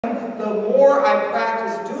more I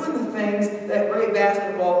practice doing the things that great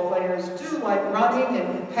basketball players do, like running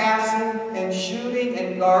and passing and shooting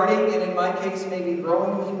and guarding, and in my case, maybe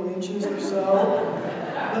growing a few inches or so,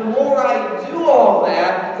 the more I do all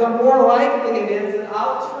that, the more likely it is that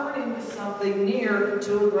I'll turn into something near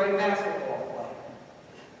to a great basketball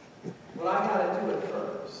player. But I got to do it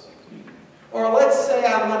first. Or let's say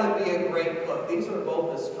I want to be a great cook. These are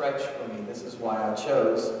both a stretch for me. This is why I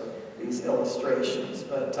chose these illustrations.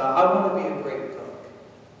 But I want to be a great cook.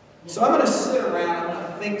 So I'm going to sit around, I'm going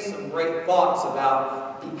to think some great thoughts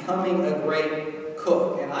about becoming a great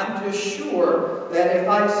cook. And I'm just sure that if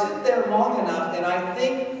I sit there long enough and I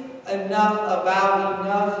think enough about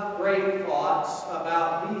enough great thoughts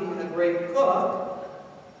about being a great cook,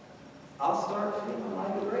 I'll start feeling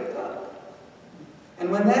like a great cook.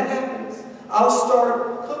 And when that happens, I'll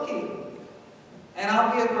start cooking, and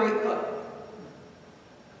I'll be a great cook.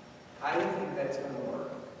 How do you think that's going to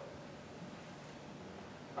work?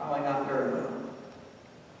 Probably not very well.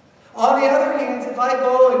 On the other hand, if I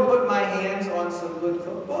go and put my hands on some good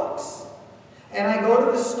cookbooks, and I go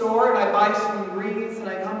to the store and I buy some ingredients, and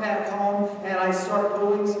I come back home and I start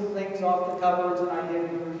pulling some things off the cupboards, and I get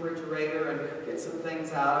in the refrigerator and get some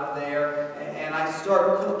things out of there, and I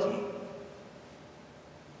start cooking.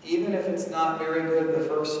 Even if it's not very good the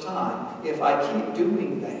first time, if I keep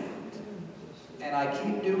doing that, and I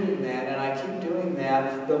keep doing that, and I keep doing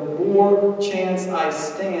that, the more chance I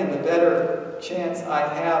stand, the better chance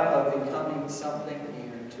I have of becoming something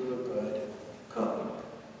near to a good cook.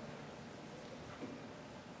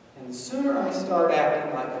 And the sooner I start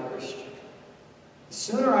acting like a Christian, the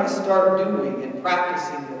sooner I start doing and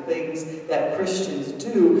practicing the things that Christians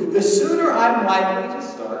do, the sooner I'm likely to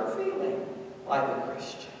start feeling like a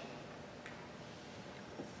Christian.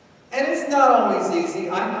 And it's not always easy.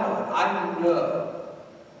 I know it. I know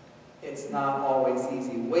it's not always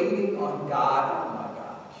easy. Waiting on God, oh my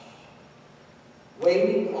gosh.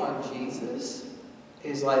 Waiting on Jesus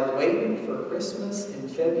is like waiting for Christmas in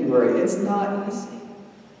February. It's not easy.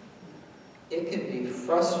 It can be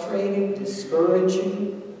frustrating,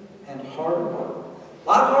 discouraging, and hard work. A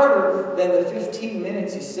lot harder than the 15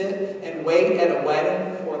 minutes you sit and wait at a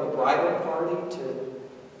wedding for the bridal party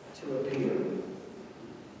to appear.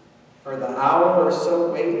 Or the hour or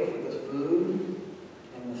so wait for the food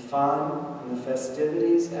and the fun and the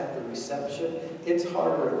festivities at the reception. It's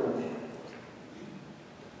harder than that.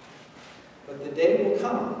 But the day will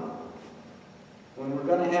come when we're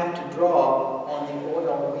going to have to draw on the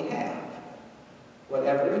oil we have,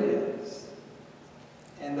 whatever it is.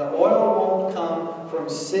 And the oil won't come from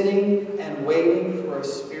sitting and waiting for a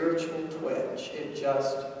spiritual twitch. It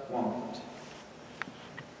just won't.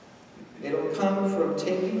 It'll come from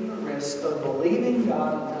taking the risk of believing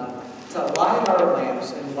God enough to light our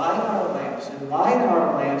lamps and light our lamps and light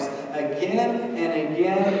our lamps again and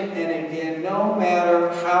again and again, no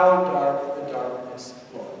matter how dark the darkness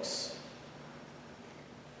looks.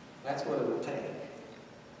 That's what it will take.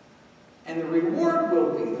 And the reward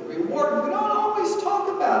will be, we don't always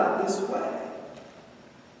talk about it this way,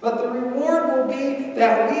 but the reward will be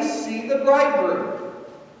that we see the bridegroom.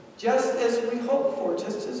 Just as we hope for,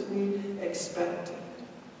 just as we expected.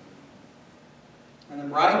 And the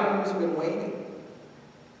bridegroom's been waiting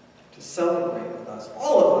to celebrate with us,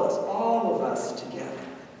 all of us together.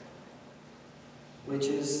 Which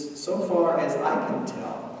is, so far as I can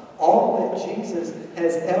tell, all that Jesus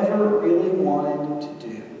has ever really wanted to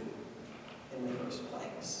do in the first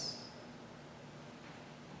place.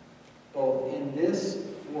 Both in this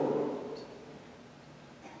world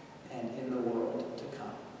and in the world to come.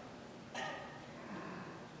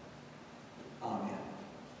 Amen.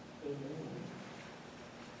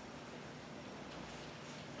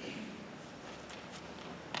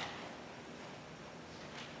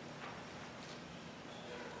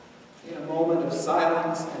 In a moment of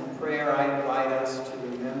silence and prayer, I invite us to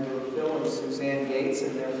remember Phil and Suzanne Gates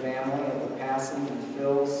and their family at the passing of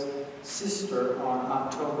Phil's sister on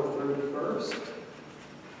October 31st.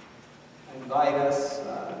 I invite us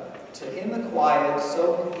to, in the quiet,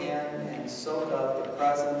 soak in and soak up the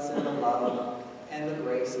presence and the love and the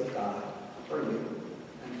grace of God for you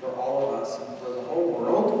and for all of us and for the whole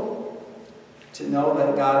world. To know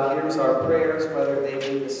that God hears our prayers, whether they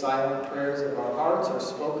be the silent prayers of our hearts or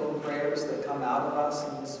spoken prayers that come out of us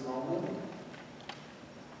in this moment.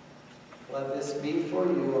 Let this be for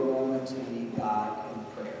you a moment to meet God in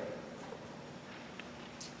prayer.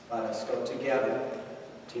 Let us go together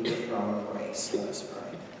to the throne of grace. Let us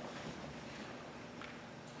pray.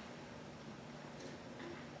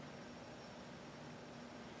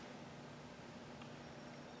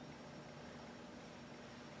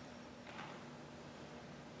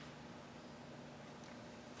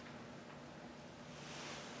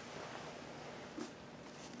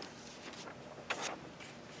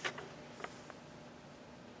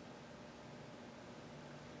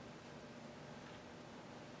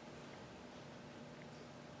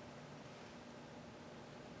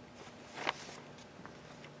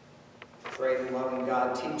 Great and loving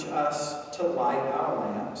God, teach us to light our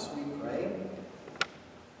lamps, we pray.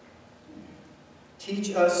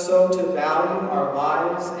 Teach us so to value our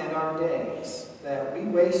lives and our days, that we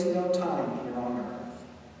waste no time here on earth.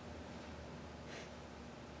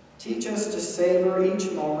 Teach us to savor each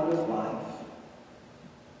moment of life,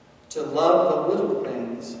 to love the little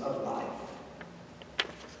things of life,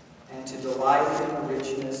 and to delight in the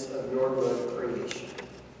richness of your good creation.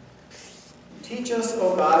 Teach us,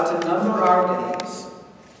 O God, to number our days,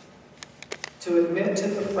 to admit to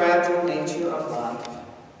the fragile nature of life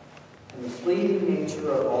and the fleeting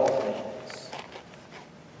nature of all things,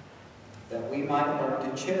 that we might learn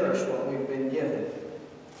to cherish what we've been given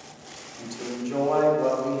and to enjoy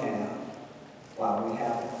what we have while we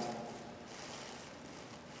have it.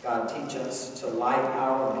 God, teach us to light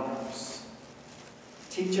our lamps.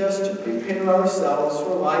 Teach us to prepare ourselves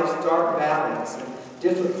for life's dark valleys and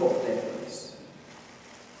difficult days,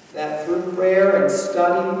 that through prayer and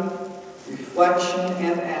study, reflection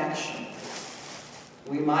and action,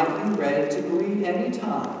 we might be ready to greet any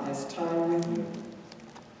time as time with you,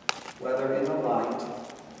 whether in the light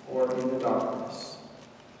or in the darkness.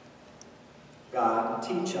 God,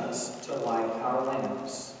 teach us to light our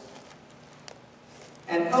lamps.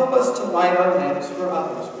 And help us to light our lamps for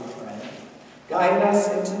others, we pray. Guide us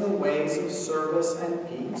into the ways of service and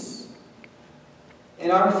peace, in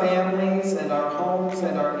our families and our homes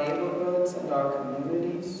and our neighborhoods and our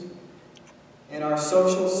communities, in our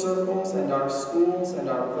social circles and our schools and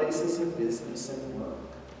our places of business and work,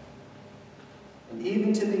 and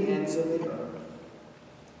even to the ends of the earth.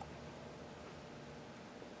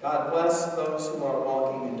 God, bless those who are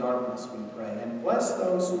walking in darkness, we pray, and bless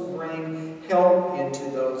those who bring help into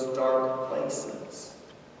those dark places.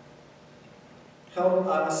 Help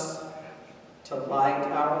us to light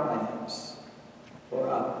our lamps for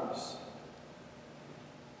others.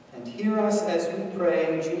 And hear us as we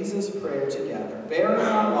pray Jesus' prayer together. Bear in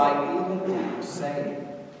our light even now, saying,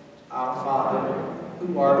 Our Father,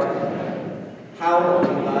 who art in heaven, hallowed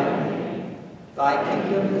be thy name. Thy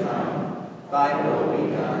kingdom come. Thy will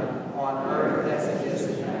be done, on earth as it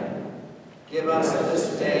is in heaven. Give us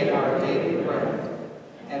this day our daily bread,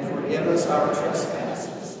 and forgive us our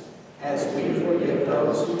trespasses, as we forgive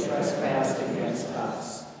those who trespass against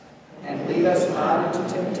us. And lead us not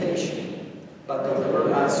into temptation, but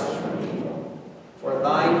deliver us from evil. For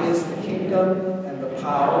thine is the kingdom, and the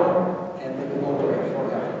power, and the glory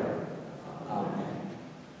forever. Amen.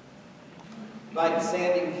 Invite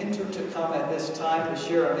Sandy Hinter to come at this time to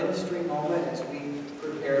share a ministry moment as we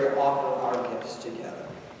prepare to offer our gifts together.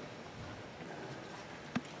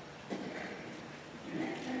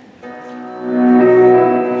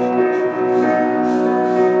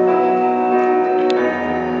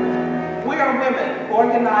 We are women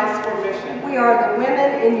organized for mission. We are the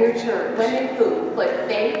women in your church. Women who put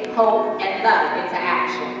faith, hope, and love into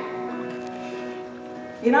action.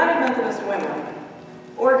 United Methodist Women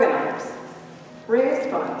organize, raise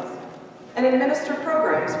funds, and administer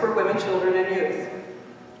programs for women, children, and youth.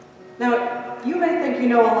 Now, you may think you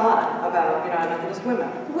know a lot about United Methodist Women.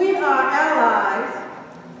 We are allies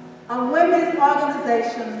of women's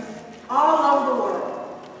organizations all over the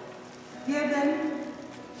world, giving,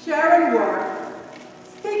 sharing work,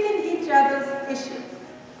 speaking each other's issues,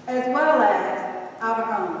 as well as our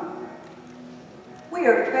own. We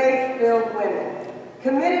are faith-filled women,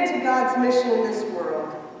 committed to God's mission in this world,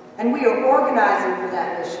 and we are organizing for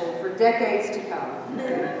that mission for decades to come.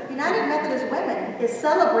 The United Methodist Women is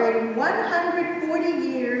celebrating 140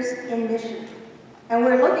 years in mission, and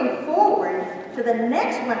we're looking forward to the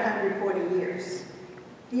next 140 years.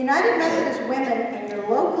 The United Methodist Women in your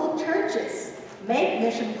local churches make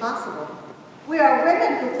mission possible. We are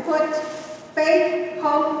women who put faith,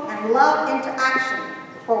 hope, and love into action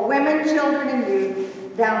for women, children, and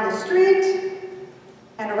youth down the street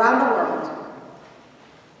and around the world.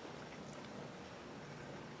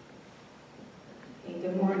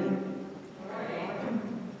 Good morning.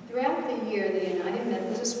 Throughout the year, the United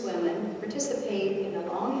Methodist Women participate in a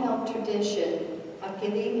long-held tradition of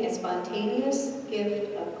giving a spontaneous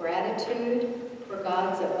gift of gratitude for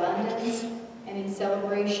God's abundance and in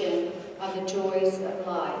celebration of the joys of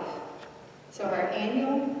life. So our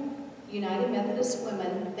annual United Methodist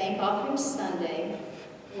Women Thank Offering Sunday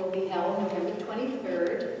will be held November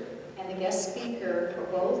 23rd, and the guest speaker for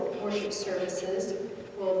both worship services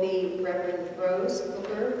will be Reverend Rose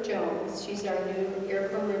Booker Jones. She's our new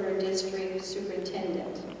Iroquois River District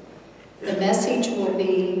Superintendent. The message will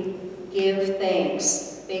be Give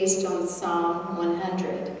Thanks, based on Psalm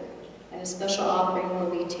 100. And a special offering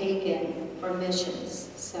will be taken for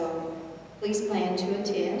missions. So please plan to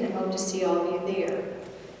attend and hope to see all of you there.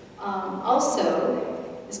 Also,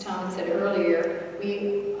 as Tom said earlier,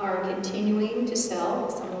 we are continuing to sell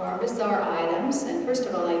some of our bazaar items. And first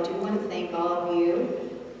of all, I do want to thank all of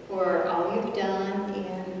you for all you've done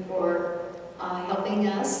and for helping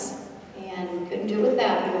us. And couldn't do it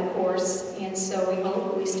without you, of course. And so we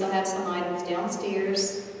hope we still have some items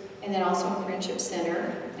downstairs and then also in Friendship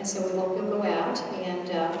Center. And so we hope you'll go out and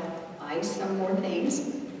buy some more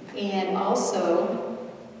things. And also,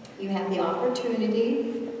 you have the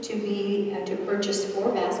opportunity to purchase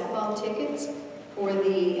 4 basketball tickets for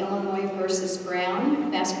the Illinois versus Brown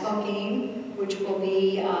basketball game, which will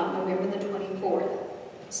be November the 24th.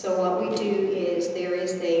 So what we do is there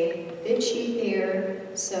is a bid sheet there,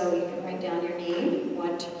 so you can write down your name,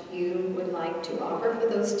 what you would like to offer for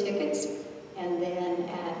those tickets, and then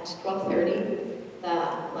at 12:30, the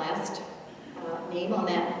last name on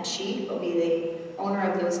that sheet will be the owner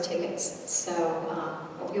of those tickets. So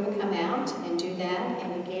hope you will come out and do that.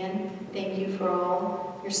 And again, thank you for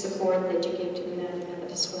all your support that you give to the United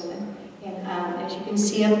Methodist Women. And as you can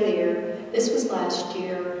see up there, this was last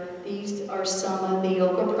year. These are some of the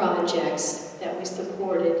local projects that we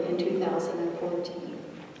supported in 2014.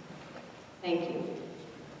 Thank you.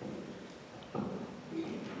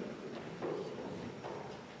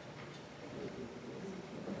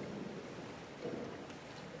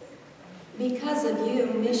 Because of you,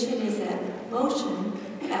 mission is at motion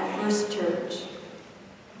at First Church.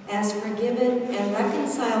 As forgiven and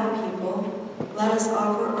reconciled people, let us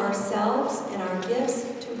offer ourselves and our gifts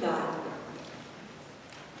to God.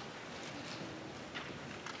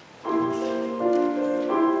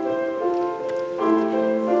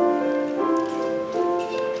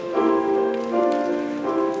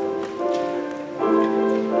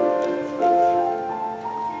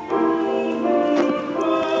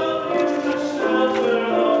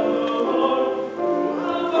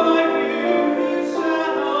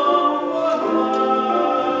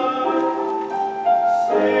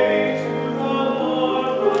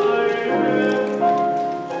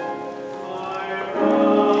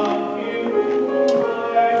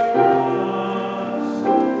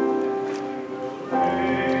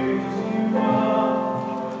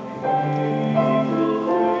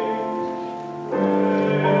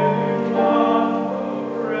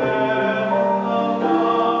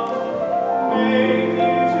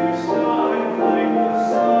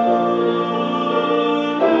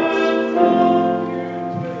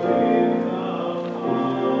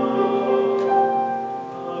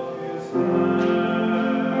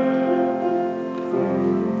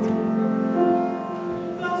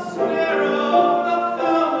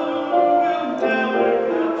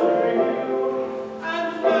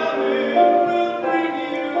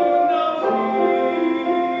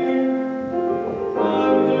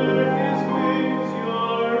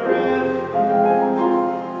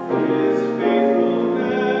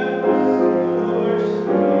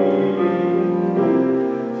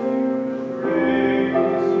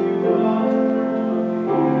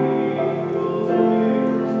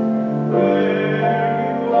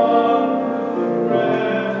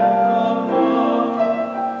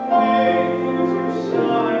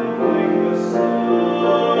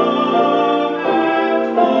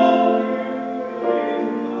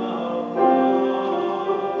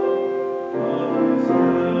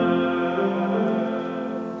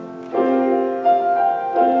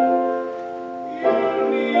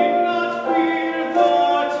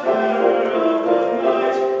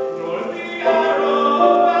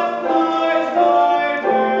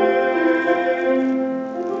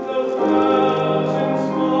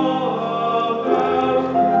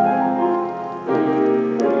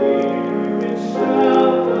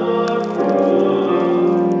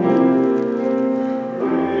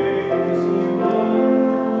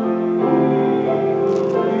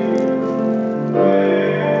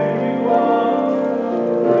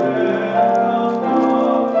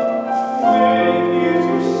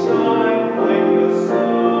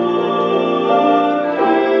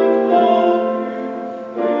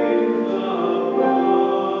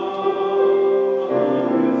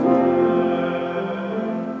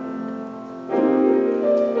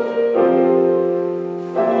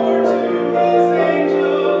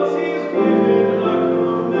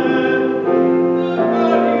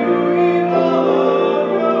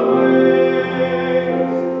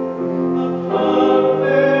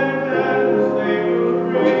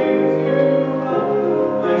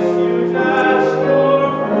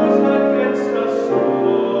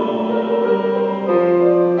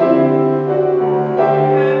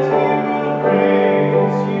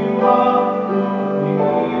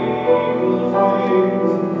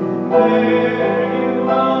 Where you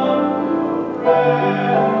are,